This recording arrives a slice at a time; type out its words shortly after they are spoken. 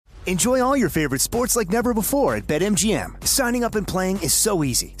Enjoy all your favorite sports like never before at BetMGM. Signing up and playing is so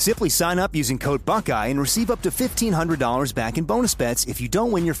easy. Simply sign up using code Buckeye and receive up to $1,500 back in bonus bets if you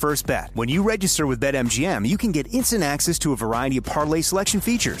don't win your first bet. When you register with BetMGM, you can get instant access to a variety of parlay selection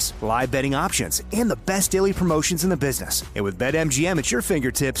features, live betting options, and the best daily promotions in the business. And with BetMGM at your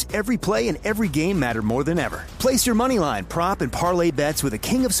fingertips, every play and every game matter more than ever. Place your moneyline, prop, and parlay bets with the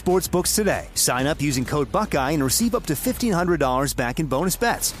king of sportsbooks today. Sign up using code Buckeye and receive up to $1,500 back in bonus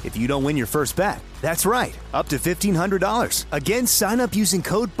bets if you don't win your first bet. That's right, up to $1,500. Again, sign up using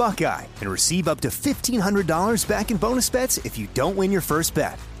code Buckeye and receive up to $1,500 back in bonus bets if you don't win your first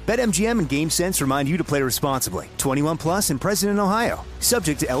bet. BetMGM and GameSense remind you to play responsibly. 21 plus and present in Ohio.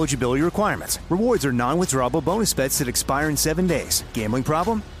 Subject to eligibility requirements. Rewards are non-withdrawable bonus bets that expire in 7 days. Gambling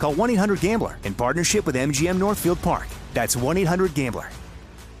problem? Call 1-800-GAMBLER in partnership with MGM Northfield Park. That's 1-800-GAMBLER.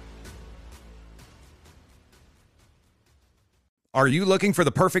 Are you looking for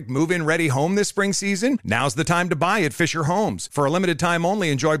the perfect move-in ready home this spring season? Now's the time to buy at Fisher Homes. For a limited time only,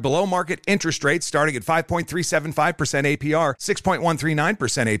 enjoy below-market interest rates starting at 5.375% APR,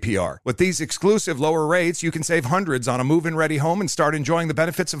 6.139% APR. With these exclusive lower rates, you can save hundreds on a move-in ready home and start enjoying the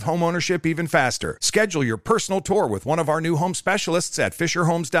benefits of home ownership even faster. Schedule your personal tour with one of our new home specialists at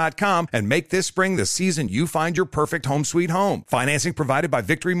FisherHomes.com and make this spring the season you find your perfect home sweet home. Financing provided by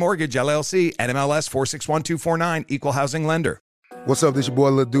Victory Mortgage, LLC, NMLS 461249, Equal Housing Lender. What's up, this your boy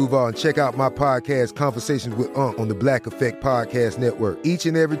Lil Duval, and check out my podcast, Conversations with Unc, on the Black Effect Podcast Network. Each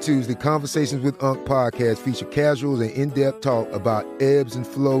and every Tuesday, Conversations with Unc podcast feature casual and in-depth talk about ebbs and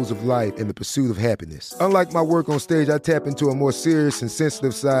flows of life and the pursuit of happiness. Unlike my work on stage, I tap into a more serious and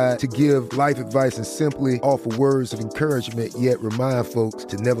sensitive side to give life advice and simply offer words of encouragement, yet remind folks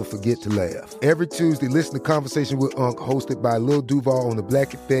to never forget to laugh. Every Tuesday, listen to Conversations with Unc, hosted by Lil Duval on the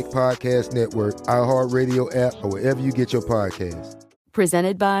Black Effect Podcast Network, iHeartRadio app, or wherever you get your podcasts.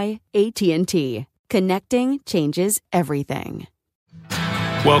 Presented by AT&T. Connecting changes everything.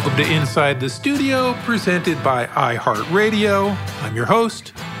 Welcome to Inside the Studio, presented by iHeartRadio. I'm your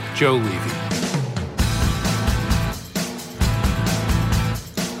host, Joe Levy.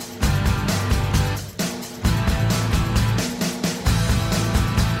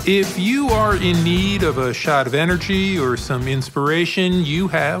 If you are in need of a shot of energy or some inspiration, you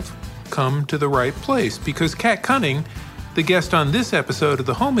have come to the right place, because Kat Cunning, the guest on this episode of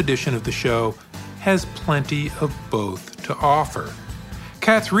the home edition of the show, has plenty of both to offer.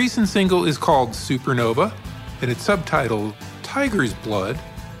 Kat's recent single is called Supernova, and it's subtitled Tiger's Blood,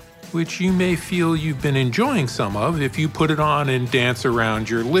 which you may feel you've been enjoying some of if you put it on and dance around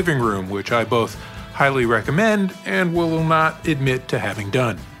your living room, which I both highly recommend and will not admit to having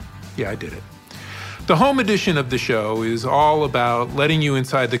done. Yeah, I did it. The home edition of the show is all about letting you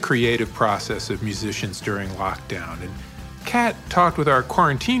inside the creative process of musicians during lockdown. And Kat talked with our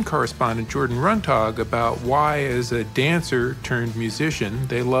quarantine correspondent, Jordan Runtagh, about why, as a dancer turned musician,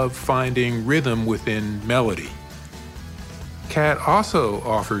 they love finding rhythm within melody. Kat also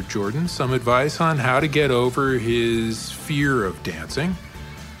offered Jordan some advice on how to get over his fear of dancing,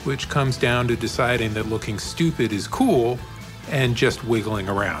 which comes down to deciding that looking stupid is cool and just wiggling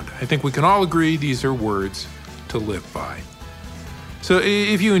around. I think we can all agree these are words to live by. So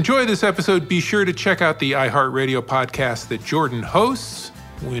if you enjoy this episode, be sure to check out the iHeartRadio podcast that Jordan hosts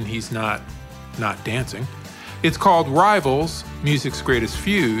when he's not dancing. It's called Rivals, Music's Greatest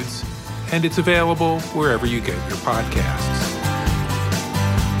Feuds, and it's available wherever you get your podcasts.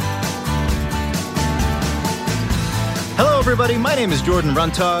 Hello, everybody. My name is Jordan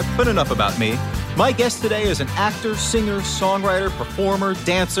Runtagh, but enough about me. My guest today is an actor, singer, songwriter, performer,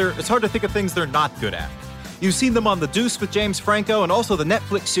 dancer. It's hard to think of things they're not good at. You've seen them on The Deuce with James Franco and also the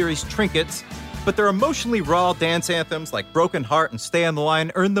Netflix series Trinkets, but their emotionally raw dance anthems like Broken Heart and Stay on the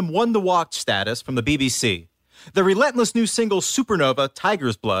Line earned them one-to-watch status from the BBC. Their relentless new single, Supernova,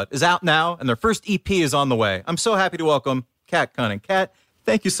 Tiger's Blood, is out now, and their first EP is on the way. I'm so happy to welcome Kat Cunning. Kat,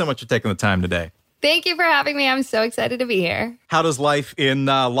 thank you so much for taking the time today. Thank you for having me. I'm so excited to be here. How does life in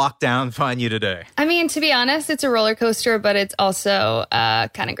lockdown find you today? I mean, to be honest, it's a roller coaster, but it's also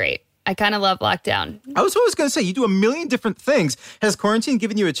kind of great. I kind of love lockdown. I was always going to say, you do a million different things. Has quarantine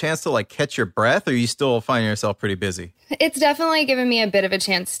given you a chance to catch your breath, or are you still finding yourself pretty busy? It's definitely given me a bit of a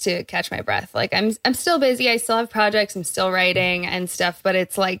chance to catch my breath. I'm still busy. I still have projects. I'm still writing and stuff, but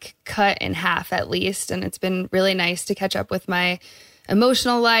it's cut in half at least. And it's been really nice to catch up with my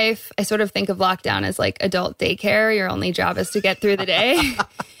emotional life. I sort of think of lockdown as adult daycare. Your only job is to get through the day.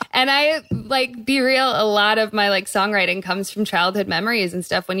 And I, be real, a lot of my songwriting comes from childhood memories and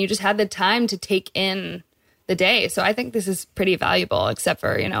stuff when you just had the time to take in the day. So I think this is pretty valuable, except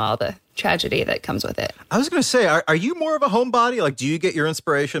for, all the tragedy that comes with it. I was going to say, are you more of a homebody? Like, do you get your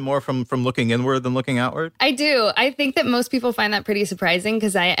inspiration more from looking inward than looking outward? I do. I think that most people find that pretty surprising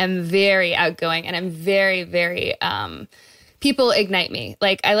because I am very outgoing and I'm very, very, people ignite me.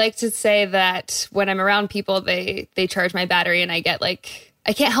 Like, I like to say that when I'm around people, they charge my battery and I get like,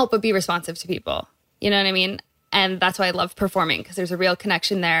 I can't help but be responsive to people. You know what I mean? And that's why I love performing because there's a real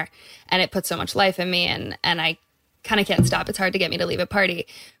connection there and it puts so much life in me and I kind of can't stop. It's hard to get me to leave a party.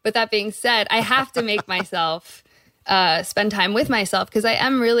 But that being said, I have to make myself spend time with myself because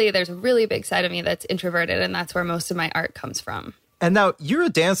there's a really big side of me that's introverted and that's where most of my art comes from. And now you're a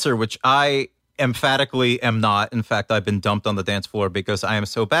dancer, which I emphatically am not. In fact, I've been dumped on the dance floor because I am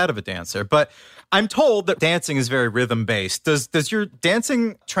so bad of a dancer. But I'm told that dancing is very rhythm-based. Does your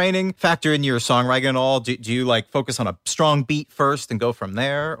dancing training factor in your songwriting at all? Do you like focus on a strong beat first and go from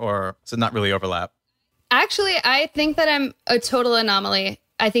there? Or does it not really overlap? Actually, I think that I'm a total anomaly.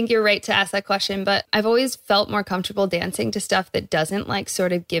 I think you're right to ask that question, but I've always felt more comfortable dancing to stuff that doesn't like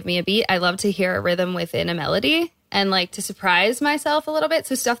sort of give me a beat. I love to hear a rhythm within a melody and like to surprise myself a little bit.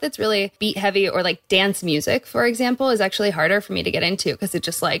 So stuff that's really beat heavy or like dance music, for example, is actually harder for me to get into because it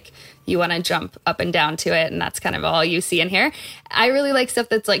just like you want to jump up and down to it. And that's kind of all you see and hear. I really like stuff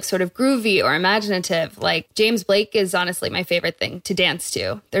that's like sort of groovy or imaginative. Like James Blake is honestly my favorite thing to dance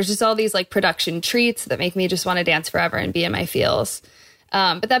to. There's just all these like production treats that make me just want to dance forever and be in my feels.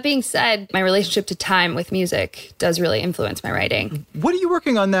 But that being said, my relationship to time with music does really influence my writing. What are you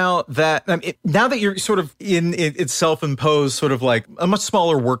working on now that now that you're sort of in it's self-imposed sort of like a much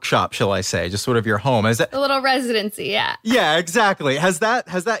smaller workshop, shall I say, just sort of your home? Is that a little residency? Yeah. Yeah, exactly. Has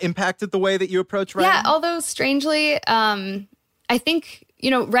that impacted the way that you approach writing? Yeah, although strangely, I think,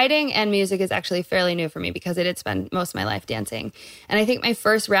 writing and music is actually fairly new for me because I did spend most of my life dancing. And I think my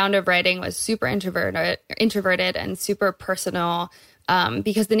first round of writing was super introverted and super personal.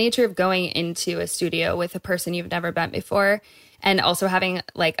 Because the nature of going into a studio with a person you've never met before and also having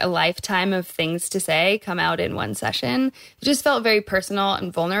like a lifetime of things to say come out in one session, it just felt very personal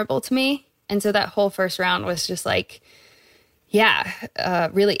and vulnerable to me. And so that whole first round was just like,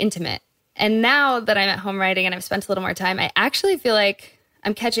 really intimate. And now that I'm at home writing and I've spent a little more time, I actually feel like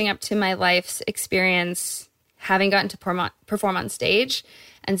I'm catching up to my life's experience having gotten to perform on stage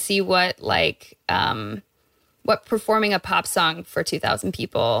and see what performing a pop song for 2,000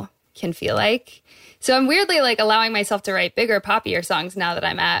 people can feel like. So I'm weirdly like allowing myself to write bigger, poppier songs now that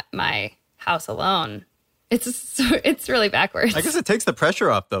I'm at my house alone. It's really backwards. I guess it takes the pressure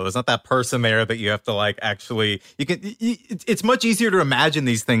off, though. It's not that person there that you have to like actually. It's much easier to imagine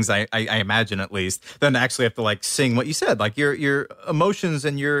these things. I imagine at least than actually have to like sing what you said, like your emotions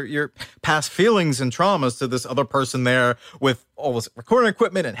and your past feelings and traumas to this other person there with all this recording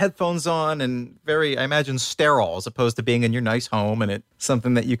equipment and headphones on and very, I imagine, sterile as opposed to being in your nice home and it's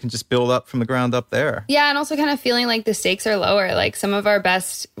something that you can just build up from the ground up there. Yeah, and also kind of feeling like the stakes are lower. Like some of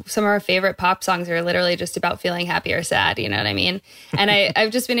our favorite pop songs are literally just about feeling happy or sad, you know what I mean? And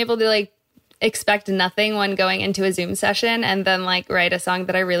I've just been able to like expect nothing when going into a Zoom session and then like write a song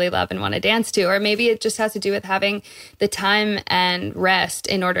that I really love and want to dance to. Or maybe it just has to do with having the time and rest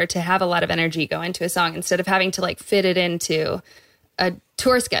in order to have a lot of energy go into a song instead of having to like fit it into a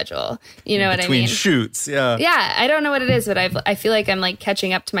tour schedule. You know what I mean? Between shoots, yeah. Yeah, I don't know what it is, but I feel like I'm like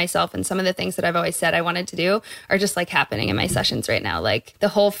catching up to myself, and some of the things that I've always said I wanted to do are just like happening in my sessions right now. Like the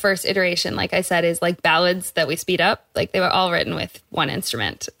whole first iteration, like I said, is like ballads that we speed up. Like they were all written with one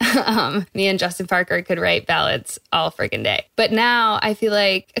instrument. Me and Justin Parker could write ballads all friggin' day. But now I feel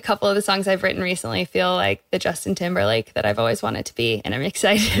like a couple of the songs I've written recently feel like the Justin Timberlake that I've always wanted to be, and I'm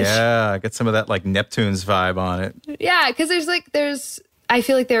excited. Yeah, get some of that like Neptunes vibe on it. Yeah, because I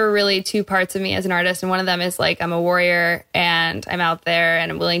feel like there are really two parts of me as an artist. And one of them is like, I'm a warrior and I'm out there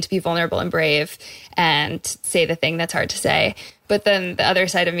and I'm willing to be vulnerable and brave and say the thing that's hard to say. But then the other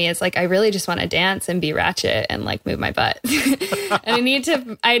side of me is like, I really just want to dance and be ratchet and like move my butt.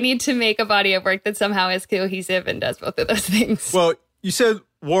 And I need to make a body of work that somehow is cohesive and does both of those things. Well, you said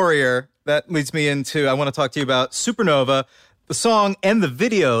warrior. That leads me into, I want to talk to you about Supernova. The song and the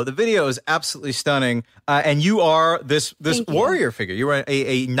video. The video is absolutely stunning. And you are this warrior figure. You are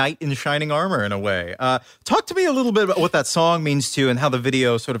a knight in shining armor in a way. Talk to me a little bit about what that song means to you and how the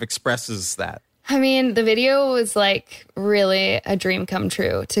video sort of expresses that. I mean, the video was like really a dream come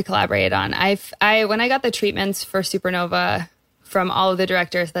true to collaborate on. When I got the treatments for Supernova from all of the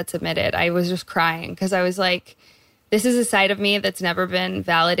directors that submitted, I was just crying because I was like, this is a side of me that's never been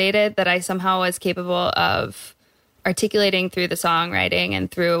validated that I somehow was capable of articulating through the songwriting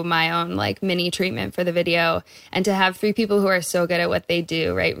and through my own like mini treatment for the video. And to have three people who are so good at what they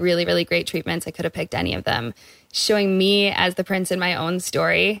do, right? Really, really great treatments. I could have picked any of them. Showing me as the prince in my own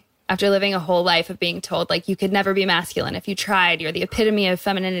story after living a whole life of being told, like, you could never be masculine. If you tried, you're the epitome of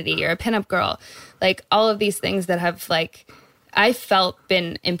femininity. You're a pinup girl. Like, all of these things that have, like, I felt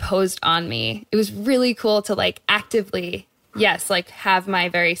been imposed on me. It was really cool to, like, actively, yes, like, have my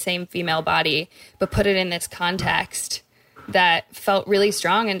very same female body, but put it in this context that felt really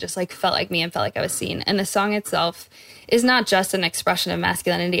strong and just, like, felt like me and felt like I was seen. And the song itself is not just an expression of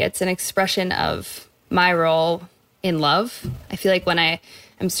masculinity. It's an expression of my role in love. I feel like when I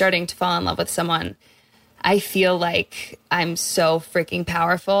am starting to fall in love with someone, I feel like I'm so freaking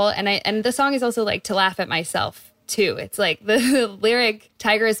powerful. And the song is also, like, to laugh at myself too. It's like the lyric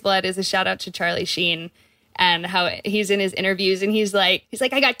Tiger's Blood is a shout out to Charlie Sheen and how he's in his interviews and he's like,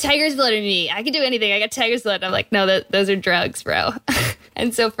 I got tiger's blood in me. I can do anything. I got tiger's blood. I'm like, no, those are drugs, bro.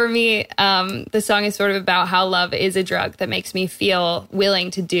 And so for me, the song is sort of about how love is a drug that makes me feel willing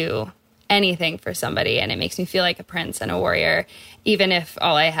to do anything for somebody. And it makes me feel like a prince and a warrior, even if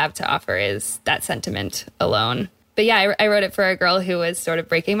all I have to offer is that sentiment alone. But yeah, I wrote it for a girl who was sort of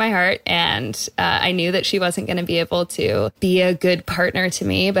breaking my heart. And I knew that she wasn't going to be able to be a good partner to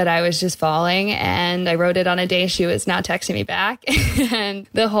me, but I was just falling. And I wrote it on a day she was not texting me back. And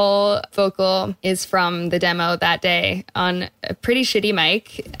the whole vocal is from the demo that day on a pretty shitty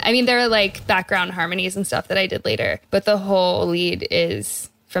mic. I mean, there are like background harmonies and stuff that I did later, but the whole lead is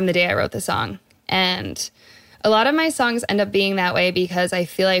from the day I wrote the song. And a lot of my songs end up being that way because I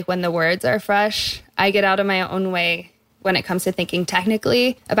feel like when the words are fresh, I get out of my own way when it comes to thinking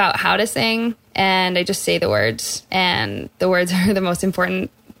technically about how to sing, and I just say the words, and the words are the most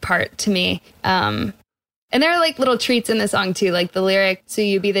important part to me. And there are like little treats in the song too, like the lyric, "So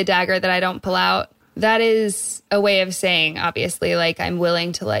you be the dagger that I don't pull out." That is a way of saying, obviously, like, I'm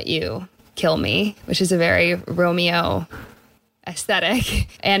willing to let you kill me, which is a very Romeo aesthetic,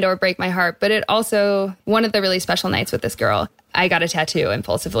 and or break my heart. But it also, one of the really special nights with this girl, I got a tattoo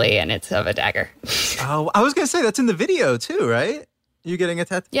impulsively, and it's of a dagger. Oh, I was going to say that's in the video too, right? You getting a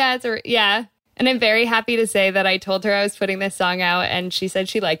tattoo? Yeah. And I'm very happy to say that I told her I was putting this song out, and she said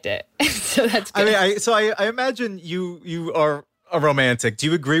she liked it. So that's good. I imagine you are a romantic. Do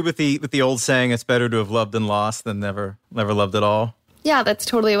you agree with the old saying, it's better to have loved and lost than never loved at all? Yeah, that's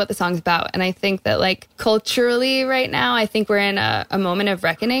totally what the song's about. And I think that, like, culturally right now, I think we're in a moment of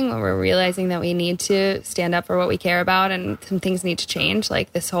reckoning where we're realizing that we need to stand up for what we care about, and some things need to change.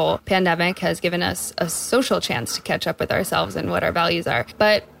 Like, this whole pandemic has given us a social chance to catch up with ourselves and what our values are.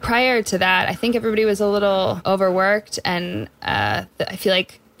 But prior to that, I think everybody was a little overworked, and I feel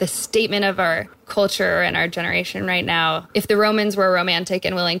like the statement of our culture and our generation right now, if the Romans were romantic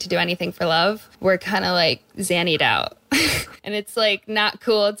and willing to do anything for love, we're kind of like Xannied out. And it's like not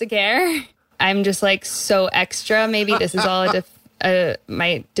cool to care. I'm just like so extra. Maybe this is all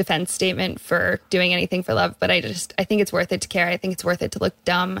my defense statement for doing anything for love, but I think it's worth it to care. I think it's worth it to look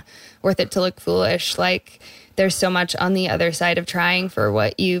dumb, worth it to look foolish. Like, there's so much on the other side of trying for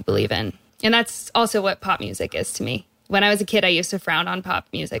what you believe in. And that's also what pop music is to me. When I was a kid, I used to frown on pop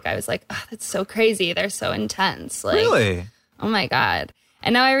music. I was like, oh, that's so crazy. They're so intense. Like, really? Oh my God.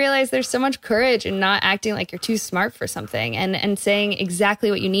 And now I realize there's so much courage in not acting like you're too smart for something, and saying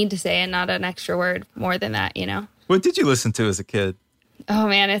exactly what you need to say and not an extra word more than that, you know? What did you listen to as a kid? Oh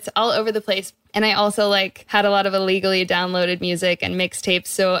man, it's all over the place. And I also like had a lot of illegally downloaded music and mixtapes.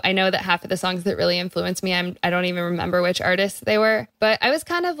 So I know that half of the songs that really influenced me, I don't even remember which artists they were. But I was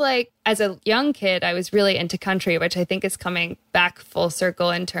kind of like, as a young kid, I was really into country, which I think is coming back full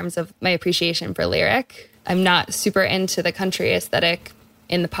circle in terms of my appreciation for lyric. I'm not super into the country aesthetic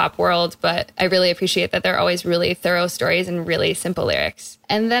in the pop world, but I really appreciate that they're always really thorough stories and really simple lyrics.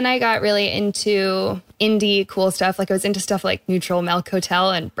 And then I got really into indie cool stuff. Like, I was into stuff like Neutral Milk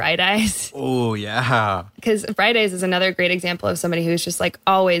Hotel and Bright Eyes. Oh, yeah. Because Bright Eyes is another great example of somebody who's just like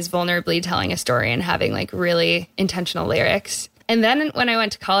always vulnerably telling a story and having like really intentional lyrics. And then when I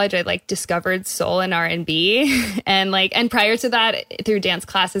went to college, I like discovered soul and R&B. And prior to that, through dance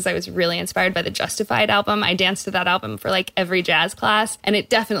classes, I was really inspired by the Justified album. I danced to that album for like every jazz class, and it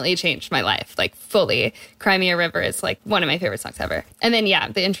definitely changed my life, like fully. Cry Me a River is like one of my favorite songs ever. And then, yeah,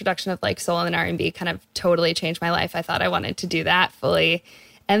 the introduction of like soul and R&B kind of totally changed my life. I thought I wanted to do that fully.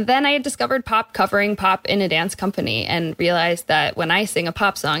 And then I had discovered pop, covering pop in a dance company, and realized that when I sing a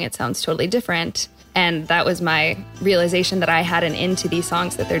pop song, it sounds totally different. And that was my realization that I had an into these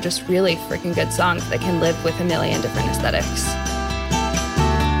songs, that they're just really freaking good songs that can live with a million different aesthetics.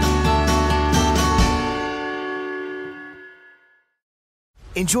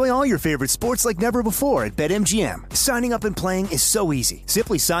 Enjoy all your favorite sports like never before at BetMGM. Signing up and playing is so easy.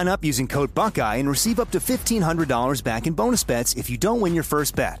 Simply sign up using code Buckeye and receive up to $1,500 back in bonus bets if you don't win your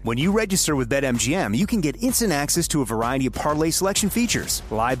first bet. When you register with BetMGM, you can get instant access to a variety of parlay selection features,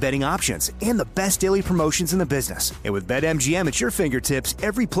 live betting options, and the best daily promotions in the business. And with BetMGM at your fingertips,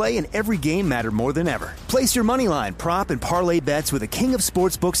 every play and every game matter more than ever. Place your moneyline, prop, and parlay bets with the king of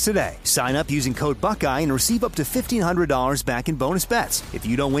sportsbooks today. Sign up using code Buckeye and receive up to $1,500 back in bonus bets if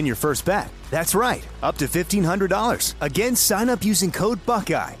you don't win your first bet. That's right, up to $1,500. Again, sign up using code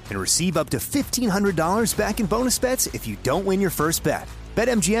Buckeye and receive up to $1,500 back in bonus bets if you don't win your first bet.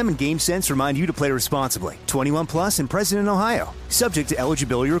 BetMGM and GameSense remind you to play responsibly. 21 plus and present in Ohio. Subject to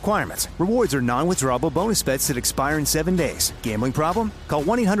eligibility requirements. Rewards are non-withdrawable bonus bets that expire in 7 days. Gambling problem? Call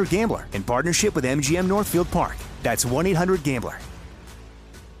 1-800-GAMBLER in partnership with MGM Northfield Park. That's 1-800-GAMBLER.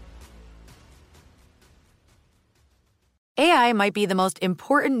 AI might be the most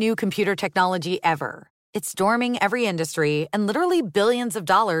important new computer technology ever. It's storming every industry, and literally billions of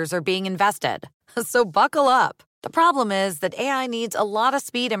dollars are being invested. So buckle up. The problem is that AI needs a lot of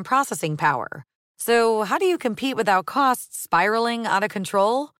speed and processing power. So how do you compete without costs spiraling out of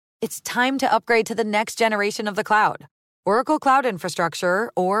control? It's time to upgrade to the next generation of the cloud. Oracle Cloud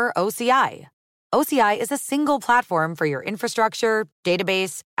Infrastructure, or OCI. OCI is a single platform for your infrastructure,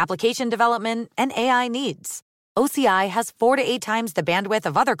 database, application development, and AI needs. OCI has 4 to 8 times the bandwidth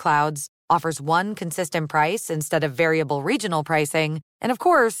of other clouds, offers one consistent price instead of variable regional pricing, and of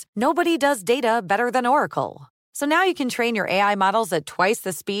course, nobody does data better than Oracle. So now you can train your AI models at twice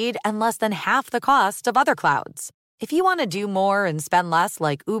the speed and less than half the cost of other clouds. If you want to do more and spend less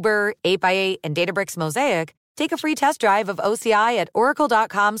like Uber, 8x8, and Databricks Mosaic, take a free test drive of OCI at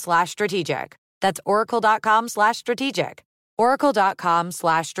oracle.com/strategic. That's oracle.com/strategic.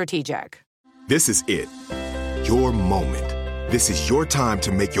 Oracle.com/strategic. This is it. Your moment. This is your time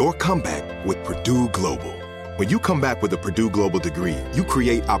to make your comeback with Purdue Global. When you come back with a Purdue Global degree, you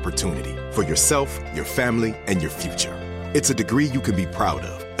create opportunity for yourself, your family, and your future. It's a degree you can be proud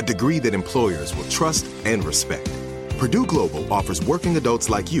of, a degree that employers will trust and respect. Purdue Global offers working adults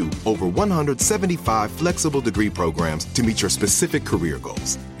like you over 175 flexible degree programs to meet your specific career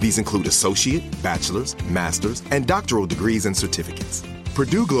goals. These include associate, bachelor's, master's, and doctoral degrees and certificates.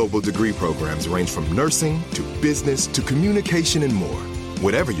 Purdue Global degree programs range from nursing to business to communication and more.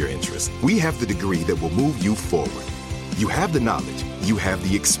 Whatever your interest, we have the degree that will move you forward. You have the knowledge, you have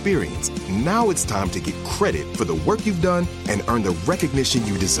the experience. Now it's time to get credit for the work you've done and earn the recognition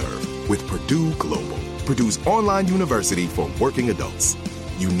you deserve with Purdue Global, Purdue's online university for working adults.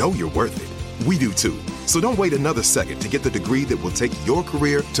 You know you're worth it. We do too. So don't wait another second to get the degree that will take your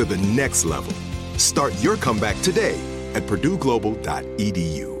career to the next level. Start your comeback today at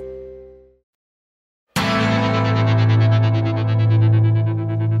purdueglobal.edu.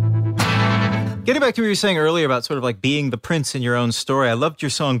 Getting back to what you were saying earlier about sort of like being the prince in your own story, I loved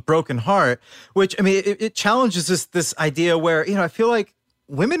your song Broken Heart, which, I mean, it challenges this idea where, you know, I feel like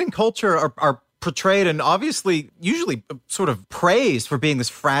women in culture are portrayed and obviously usually sort of praised for being this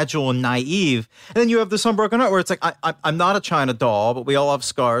fragile and naive. And then you have this song Broken Heart where it's like, I'm not a China doll, but we all have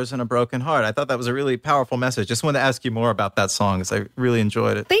scars and a broken heart. I thought that was a really powerful message. Just wanted to ask you more about that song because I really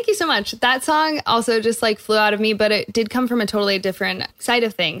enjoyed it. Thank you so much. That song also just like flew out of me, but it did come from a totally different side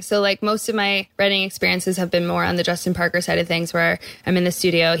of things. So like most of my writing experiences have been more on the Justin Parker side of things where I'm in the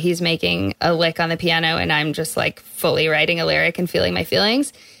studio, he's making a lick on the piano and I'm just like fully writing a lyric and feeling my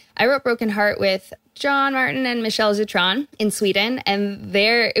feelings. I wrote Broken Heart with John Martin and Michelle Zutron in Sweden, and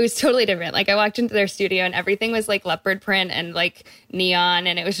it was totally different. Like I walked into their studio and everything was like leopard print and like neon,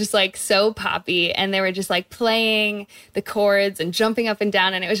 and it was just like so poppy, and they were just like playing the chords and jumping up and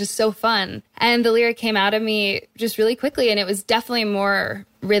down, and it was just so fun. And the lyric came out of me just really quickly, and it was definitely more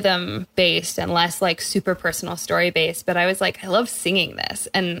rhythm based and less like super personal story based, but I was like, I love singing this.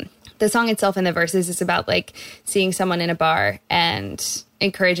 And the song itself in the verses is about like seeing someone in a bar and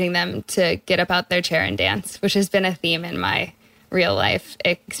encouraging them to get up out their chair and dance, which has been a theme in my real life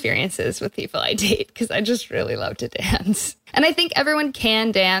experiences with people I date, because I just really love to dance. And I think everyone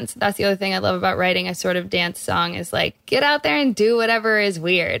can dance. That's the other thing I love about writing a sort of dance song is like, get out there and do whatever is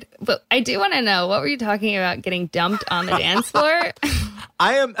weird. But I do want to know, what were you talking about getting dumped on the dance floor?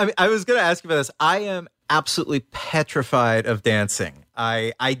 I was going to ask you about this. I am absolutely petrified of dancing.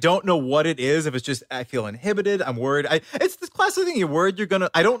 I don't know what it is. If it's just I feel inhibited, I'm worried. It's this classic thing. You're worried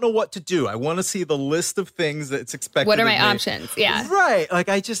I don't know what to do. I want to see the list of things that's expected. What are my options? Yeah. Right. Like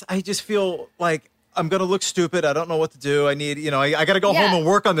I just feel like I'm going to look stupid. I don't know what to do. I need, I got to go home and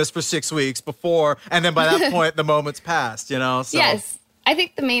work on this for 6 weeks before. And then by that point, the moment's passed, So. Yes. I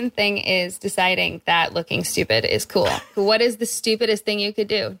think the main thing is deciding that looking stupid is cool. What is the stupidest thing you could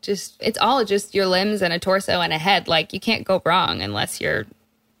do? It's all just your limbs and a torso and a head. Like, you can't go wrong unless you're,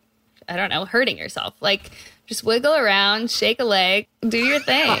 I don't know, hurting yourself. Like, just wiggle around, shake a leg, do your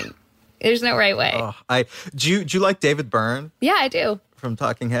thing. There's no right way. Do you like David Byrne? Yeah, I do. From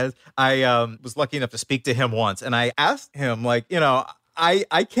Talking Heads. I was lucky enough to speak to him once, and I asked him, like, you know,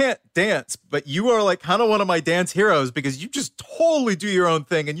 I can't dance, but you are like kind of one of my dance heroes because you just totally do your own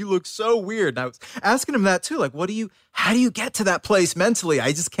thing and you look so weird. And I was asking him that too. Like, how do you get to that place mentally?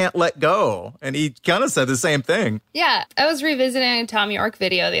 I just can't let go. And he kind of said the same thing. Yeah. I was revisiting a Tom York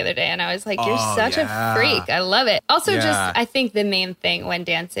video the other day and I was like, you're such a freak. I love it. Also, I think the main thing when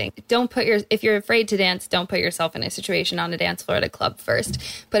dancing, if you're afraid to dance, don't put yourself in a situation on a dance floor at a club first.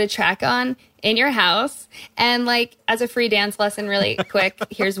 Put a track on in your house. And like, as a free dance lesson, really quick,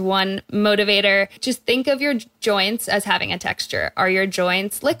 here's one motivator. Just think of your joints as having a texture. Are your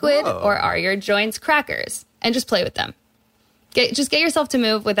joints liquid or are your joints crackers? And just play with them. Just get yourself to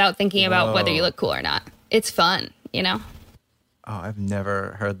move without thinking about whether you look cool or not. It's fun, you know? Oh, I've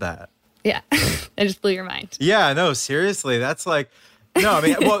never heard that. Yeah. I just blew your mind. Yeah, no, seriously. That's like, no, I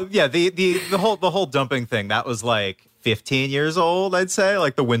mean, well, yeah, the whole dumping thing, that was like 15 years old, I'd say,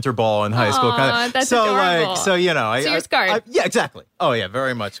 like the winter ball in high school. Kind of. That's adorable. Like, so, you know. So you're scarred. Yeah, exactly. Oh, yeah,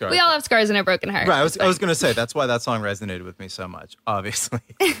 very much scarred. We all have scars and a broken heart. Right, I was going to say, that's why that song resonated with me so much, obviously.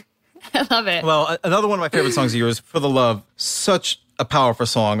 I love it. Well, another one of my favorite songs of yours, For the Love, such a powerful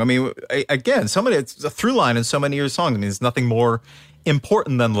song. I mean, again, it's a through line in so many of your songs. I mean, there's nothing more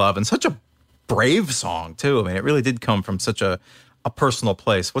important than love, and such a brave song, too. I mean, it really did come from such a personal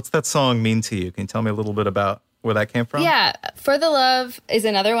place. What's that song mean to you? Can you tell me a little bit about where that came from? Yeah, For the Love is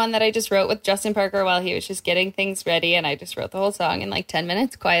another one that I just wrote with Justin Parker while he was just getting things ready, and I just wrote the whole song in like 10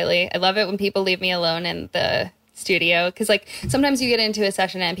 minutes quietly. I love it when people leave me alone in the studio, because like sometimes you get into a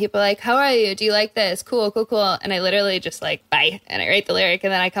session and people are like, how are you? Do you like this? Cool. And I literally just like, bye. And I write the lyric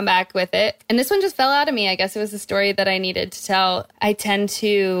and then I come back with it. And this one just fell out of me. I guess it was a story that I needed to tell. I tend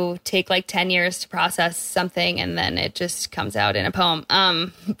to take like 10 years to process something and then it just comes out in a poem.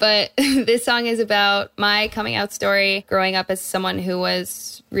 But this song is about my coming out story, growing up as someone who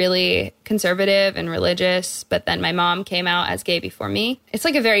was really conservative and religious, but then my mom came out as gay before me. It's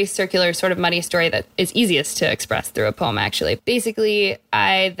like a very circular sort of muddy story that is easiest to express through a poem, actually. Basically,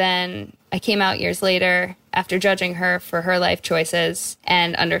 I came out years later after judging her for her life choices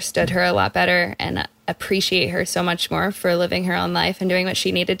and understood her a lot better and appreciate her so much more for living her own life and doing what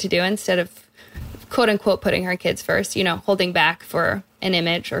she needed to do instead of quote unquote putting her kids first, you know, holding back for an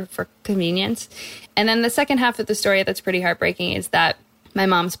image or for convenience. And then the second half of the story that's pretty heartbreaking is that my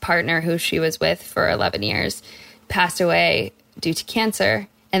mom's partner, who she was with for 11 years, passed away due to cancer.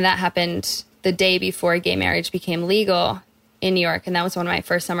 And that happened the day before gay marriage became legal in New York. And that was one of my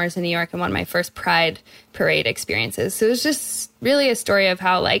first summers in New York and one of my first Pride parade experiences. So it was just really a story of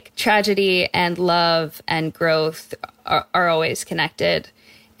how like tragedy and love and growth are always connected.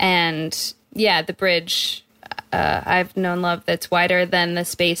 And yeah, the bridge, I've known love that's wider than the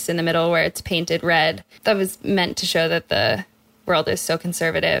space in the middle where it's painted red. That was meant to show that the world is so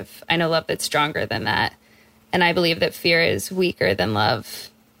conservative. I know love that's stronger than that. And I believe that fear is weaker than love.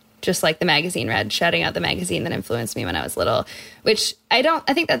 Just like the magazine Red, shouting out the magazine that influenced me when I was little, which I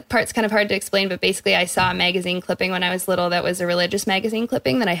think that part's kind of hard to explain, but basically I saw a magazine clipping when I was little that was a religious magazine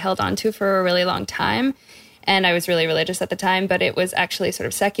clipping that I held onto for a really long time. And I was really religious at the time, but it was actually sort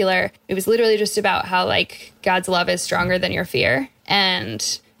of secular. It was literally just about how like God's love is stronger than your fear.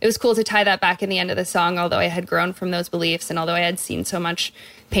 And it was cool to tie that back in the end of the song, although I had grown from those beliefs and although I had seen so much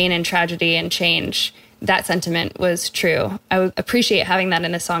pain and tragedy and change, that sentiment was true. I would appreciate having that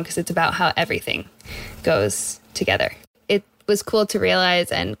in a song because it's about how everything goes together. It was cool to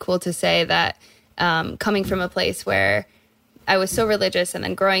realize and cool to say that coming from a place where I was so religious and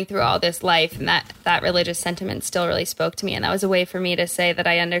then growing through all this life and that religious sentiment still really spoke to me. And that was a way for me to say that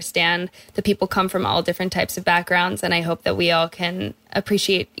I understand that people come from all different types of backgrounds. And I hope that we all can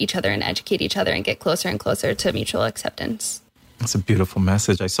appreciate each other and educate each other and get closer and closer to mutual acceptance. That's a beautiful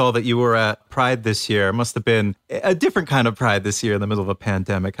message. I saw that you were at Pride this year. It must have been a different kind of Pride this year in the middle of a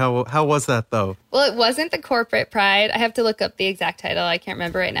pandemic. How was that, though? Well, it wasn't the corporate Pride. I have to look up the exact title. I can't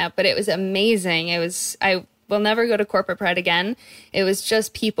remember right now, but it was amazing. I will never go to corporate Pride again. It was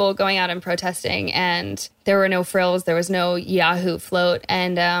just people going out and protesting, and there were no frills. There was no Yahoo float.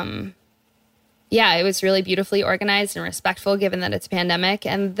 And yeah, it was really beautifully organized and respectful given that it's a pandemic.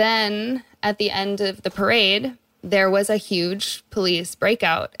 And then at the end of the parade, there was a huge police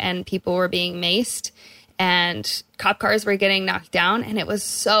breakout and people were being maced and cop cars were getting knocked down. And it was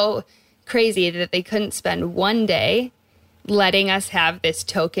so crazy that they couldn't spend one day letting us have this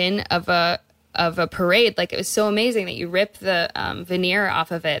token of a parade. Like, it was so amazing that you rip the veneer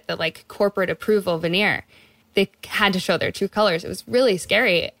off of it, the like corporate approval veneer. They had to show their true colors. It was really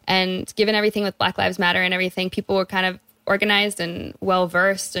scary. And given everything with Black Lives Matter and everything, people were kind of organized and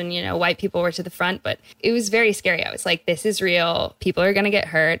well-versed, and, you know, white people were to the front, but it was very scary. I was like, this is real. People are going to get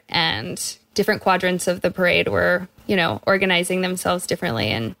hurt. And different quadrants of the parade were, you know, organizing themselves differently.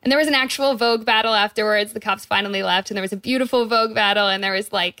 And there was an actual Vogue battle afterwards. The cops finally left, and there was a beautiful Vogue battle, and there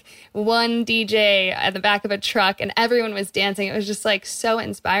was like one DJ at the back of a truck, and everyone was dancing. It was just like so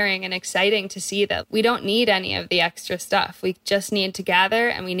inspiring and exciting to see that we don't need any of the extra stuff. We just need to gather,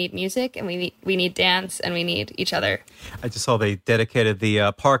 and we need music, and we need dance, and we need each other. I just saw they dedicated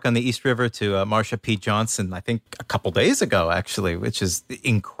the park on the East River to Marsha P. Johnson, I think a couple days ago, actually, which is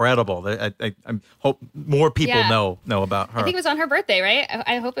incredible. I hope more people know about her. I think it was on her birthday, right?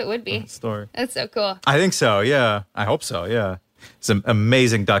 I hope it would be. Story. That's so cool. I think so, yeah. I hope so, yeah. It's an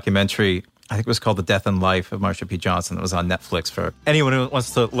amazing documentary. I think it was called The Death and Life of Marsha P. Johnson. It was on Netflix for anyone who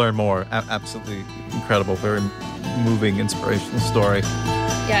wants to learn more. Absolutely incredible, very moving, inspirational story.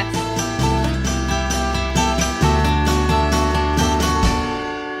 Yes.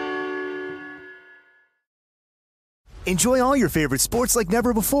 Enjoy all your favorite sports like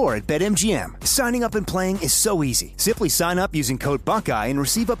never before at BetMGM. Signing up and playing is so easy. Simply sign up using code Buckeye and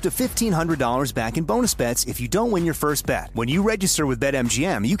receive up to $1,500 back in bonus bets if you don't win your first bet. When you register with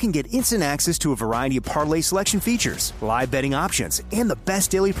BetMGM, you can get instant access to a variety of parlay selection features, live betting options, and the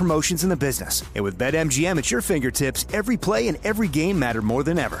best daily promotions in the business. And with BetMGM at your fingertips, every play and every game matter more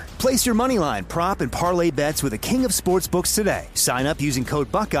than ever. Place your moneyline, prop, and parlay bets with the king of sportsbooks today. Sign up using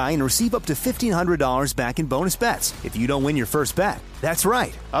code Buckeye and receive up to $1,500 back in bonus bets if you don't win your first bet. That's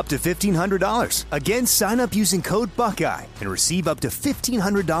right, up to $1,500. Again, sign up using code Buckeye and receive up to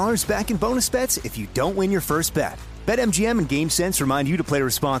 $1,500 back in bonus bets if you don't win your first bet. BetMGM and GameSense remind you to play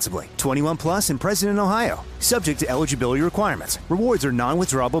responsibly. 21 plus and present in Ohio. Subject to eligibility requirements. Rewards are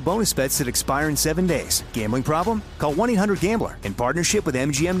non-withdrawable bonus bets that expire in 7 days. Gambling problem? Call 1-800-GAMBLER in partnership with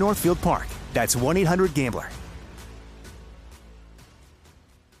MGM Northfield Park. That's 1-800-GAMBLER.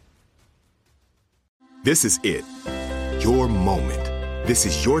 This is it. Your moment. This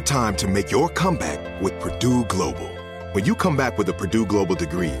is your time to make your comeback with Purdue Global. When you come back with a Purdue Global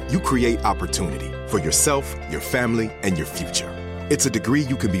degree, you create opportunity for yourself, your family, and your future. It's a degree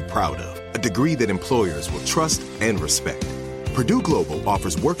you can be proud of, a degree that employers will trust and respect. Purdue Global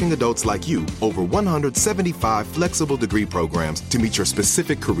offers working adults like you over 175 flexible degree programs to meet your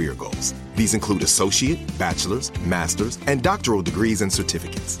specific career goals. These include associate, bachelor's, master's, and doctoral degrees and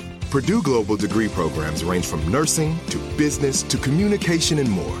certificates. Purdue Global degree programs range from nursing to business to communication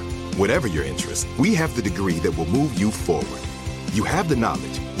and more. Whatever your interest, we have the degree that will move you forward. You have the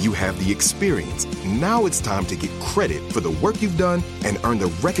knowledge, you have the experience. Now it's time to get credit for the work you've done and earn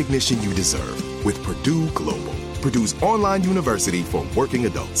the recognition you deserve with Purdue Global, Purdue's online university for working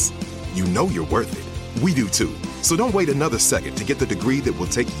adults. You know you're worth it. We do too. So don't wait another second to get the degree that will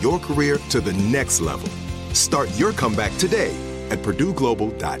take your career to the next level. Start your comeback today at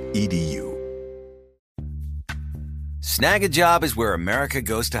purdueglobal.edu. Snag a Job is where America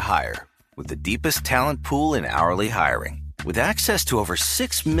goes to hire, with the deepest talent pool in hourly hiring. With access to over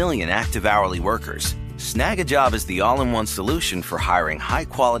 6 million active hourly workers, Snag a Job is the all-in-one solution for hiring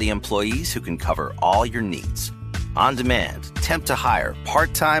high-quality employees who can cover all your needs. On demand, temp to hire,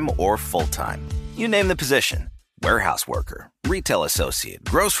 part-time or full-time. You name the position. Warehouse worker, retail associate,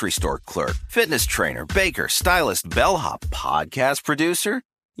 grocery store clerk, fitness trainer, baker, stylist, bellhop, podcast producer.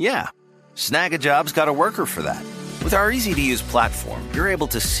 Yeah, Snag a Job's got a worker for that. With our easy-to-use platform, you're able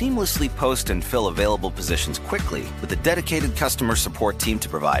to seamlessly post and fill available positions quickly with a dedicated customer support team to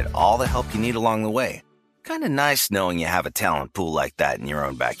provide all the help you need along the way. Kind of nice knowing you have a talent pool like that in your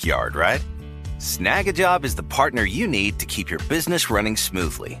own backyard, right? Snag a Job is the partner you need to keep your business running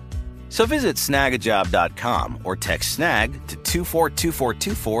smoothly. So visit snagajob.com or text snag to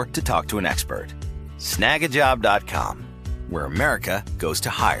 242424 to talk to an expert. Snagajob.com, where America goes to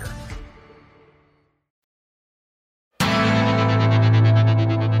hire.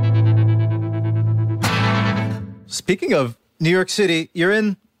 Speaking of New York City, you're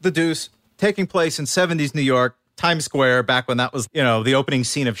in The Deuce, taking place in 70s New York, Times Square, back when that was, you know, the opening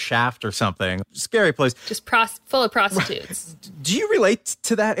scene of Shaft or something. Scary place. Just full of prostitutes. Do you relate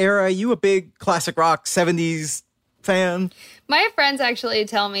to that era? Are you a big classic rock 70s fan? My friends actually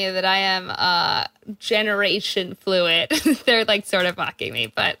tell me that I am generation fluid. They're like sort of mocking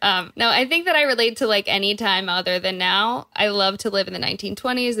me. But no, I think that I relate to like any time other than now. I love to live in the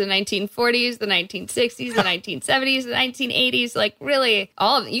 1920s, the 1940s, the 1960s, the 1970s, the 1980s. Like really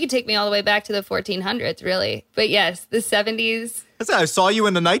all of it. You could take me all the way back to the 1400s, really. But yes, the 70s. I saw you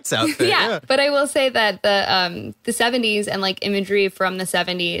in the Nights Out there. Yeah, but I will say that the 70s and like imagery from the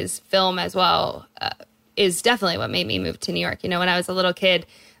 70s film as well is definitely what made me move to New York. You know, when I was a little kid,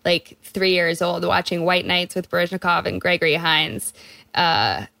 like 3 years old, watching White Nights with Baryshnikov and Gregory Hines,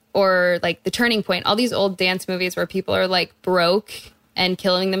 or like The Turning Point, all these old dance movies where people are like broke and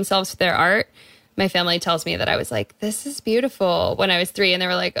killing themselves for their art. My family tells me that I was like, this is beautiful when I was 3, and they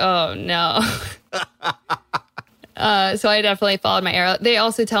were like, oh no. So I definitely followed my arrow. They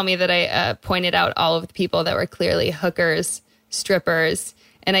also tell me that I pointed out all of the people that were clearly hookers, strippers,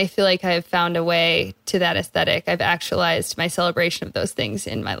 and I feel like I've found a way to that aesthetic. I've actualized my celebration of those things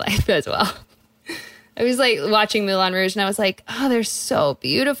in my life as well. I was like watching Moulin Rouge and I was like, oh, they're so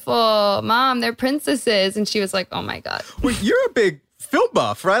beautiful. Mom, they're princesses. And she was like, oh my God. Well, you're a big film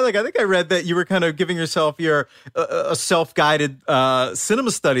buff, right? Like, I think I read that you were kind of giving yourself your a self-guided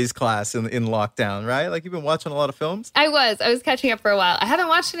cinema studies class in lockdown, right? Like, you've been watching a lot of films? I was catching up for a while. I haven't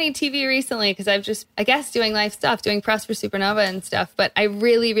watched any TV recently because I've just, I guess, doing life stuff, doing press for Supernova and stuff. But I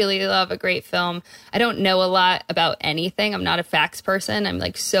really, really love a great film. I don't know a lot about anything. I'm not a facts person. I'm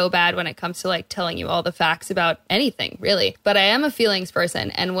like so bad when it comes to like telling you all the facts about anything, really. But I am a feelings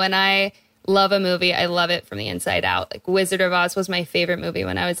person. And when I love a movie, I love it from the inside out. Like Wizard of Oz was my favorite movie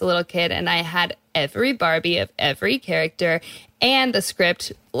when I was a little kid, and I had every Barbie of every character and the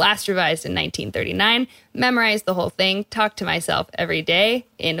script, last revised in 1939, memorized the whole thing, talked to myself every day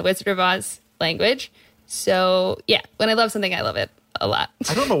in the Wizard of Oz language. So yeah, when I love something, I love it a lot.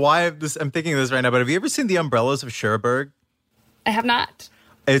 I don't know why I'm thinking of this right now, but have you ever seen The Umbrellas of Cherbourg? I have not.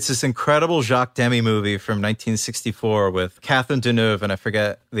 It's this incredible Jacques Demy movie from 1964 with Catherine Deneuve, and I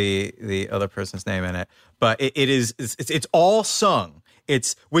forget the other person's name in it. But it's all sung.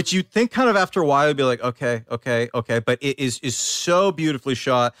 It's which you'd think kind of after a while would be like, okay. But it is so beautifully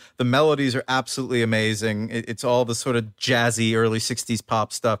shot. The melodies are absolutely amazing. It's all the sort of jazzy early 60s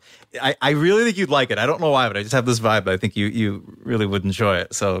pop stuff. I really think you'd like it. I don't know why, but I just have this vibe. I think you really would enjoy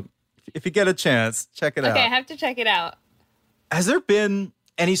it. So if you get a chance, check it out. Okay, I have to check it out. Has there been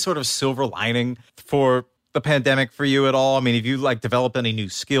any sort of silver lining for the pandemic for you at all? I mean, have you like developed any new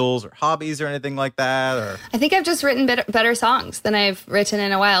skills or hobbies or anything like that? Or I think I've just written better songs than I've written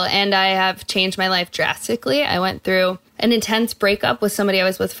in a while, and I have changed my life drastically. I went through an intense breakup with somebody I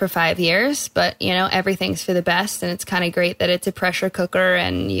was with for 5 years, but you know, everything's for the best, and it's kind of great that it's a pressure cooker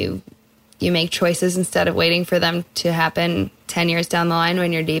and you make choices instead of waiting for them to happen 10 years down the line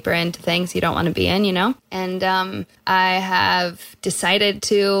when you're deeper into things you don't want to be in, you know? And I have decided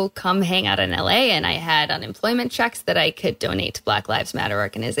to come hang out in LA, and I had unemployment checks that I could donate to Black Lives Matter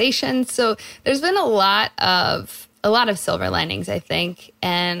organizations. So there's been a lot of silver linings, I think,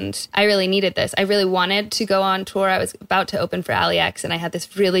 and I really needed this. I really wanted to go on tour. I was about to open for Ali X, and I had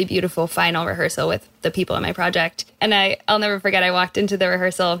this really beautiful final rehearsal with the people in my project. And I'll never forget, I walked into the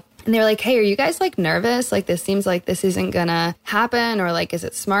rehearsal, and they were like, hey, are you guys like nervous? Like, this seems like this isn't gonna happen, or like, is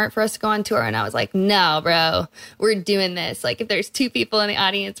it smart for us to go on tour? And I was like, no, bro, we're doing this. Like, if there's 2 people in the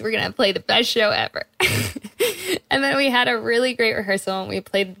audience, we're gonna play the best show ever. And then we had a really great rehearsal, and we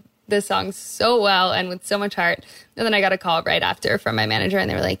played the song so well and with so much heart. And then I got a call right after from my manager, and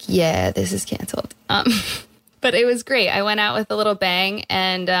they were like, yeah, this is canceled. But it was great. I went out with a little bang,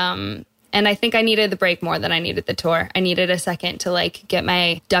 and I think I needed the break more than I needed the tour. I needed a second to like get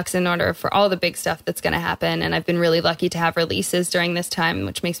my ducks in order for all the big stuff that's going to happen. And I've been really lucky to have releases during this time,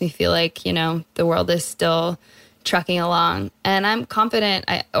 which makes me feel like, you know, the world is still trucking along. And I'm confident,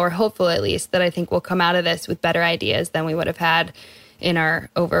 or hopeful at least, that I think we'll come out of this with better ideas than we would have had in our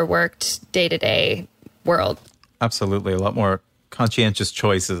overworked day-to-day world. Absolutely. A lot more conscientious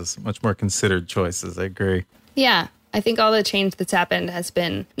choices, much more considered choices. I agree. Yeah. I think all the change that's happened has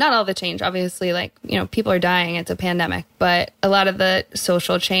been, not all the change, obviously, like, you know, people are dying, it's a pandemic, but a lot of the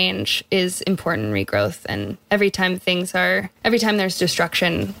social change is important regrowth. And every time there's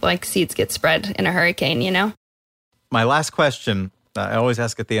destruction, like seeds get spread in a hurricane, you know? My last question, I always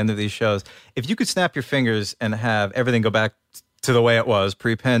ask at the end of these shows, if you could snap your fingers and have everything go back to the way it was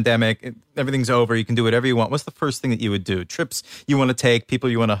pre-pandemic, everything's over, you can do whatever you want, what's the first thing that you would do? Trips you want to take,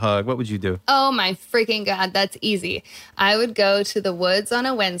 people you want to hug, what would you do? Oh my freaking God, that's easy. I would go to the Woods on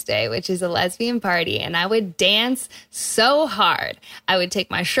a Wednesday, which is a lesbian party, and I would dance so hard. I would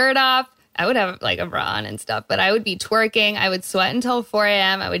take my shirt off, I would have like a bra on and stuff, but I would be twerking. I would sweat until 4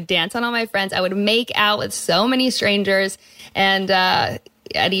 a.m. I would dance on all my friends. I would make out with so many strangers, and I'd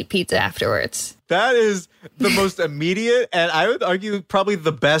eat pizza afterwards. That is the most immediate, and I would argue probably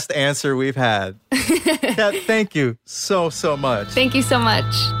the best answer we've had. Kat, thank you so much. Thank you so much.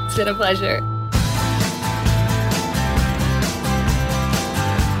 It's been a pleasure.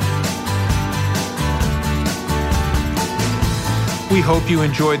 We hope you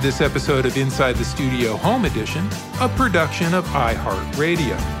enjoyed this episode of Inside the Studio Home Edition, a production of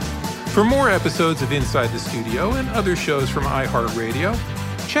iHeartRadio. For more episodes of Inside the Studio and other shows from iHeartRadio,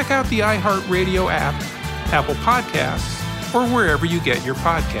 check out the iHeartRadio app, Apple Podcasts, or wherever you get your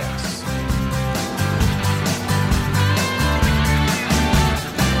podcasts.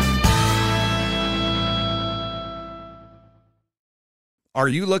 Are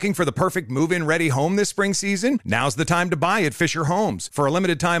you looking for the perfect move-in ready home this spring season? Now's the time to buy at Fisher Homes. For a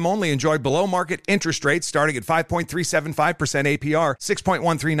limited time only, enjoy below-market interest rates starting at 5.375% APR,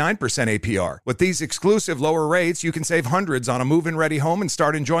 6.139% APR. With these exclusive lower rates, you can save hundreds on a move-in ready home and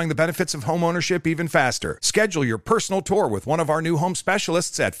start enjoying the benefits of home ownership even faster. Schedule your personal tour with one of our new home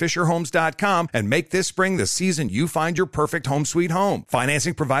specialists at FisherHomes.com and make this spring the season you find your perfect home sweet home.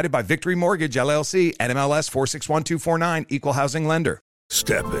 Financing provided by Victory Mortgage, LLC, NMLS 461249, Equal Housing Lender.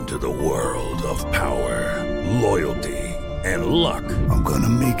 Step into the world of power, loyalty, and luck. I'm gonna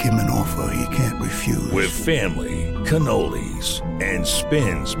make him an offer he can't refuse. With family, cannolis, and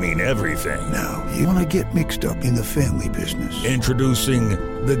spins mean everything. Now, you wanna get mixed up in the family business. Introducing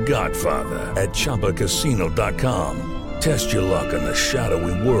The Godfather at ChumbaCasino.com. Test your luck in the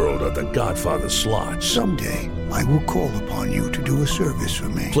shadowy world of The Godfather slot. Someday, I will call upon you to do a service for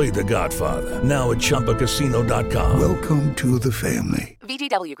me. Play The Godfather, now at ChumbaCasino.com. Welcome to the family.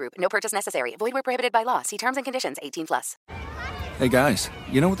 VGW Group. No purchase necessary. Void where prohibited by law. See terms and conditions. 18+. Hey guys,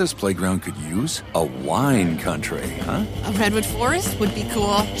 you know what this playground could use? A wine country, huh? A redwood forest would be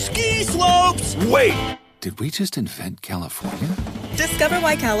cool. Ski slopes! Wait! Did we just invent California? Discover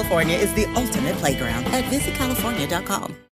why California is the ultimate playground at visitcalifornia.com.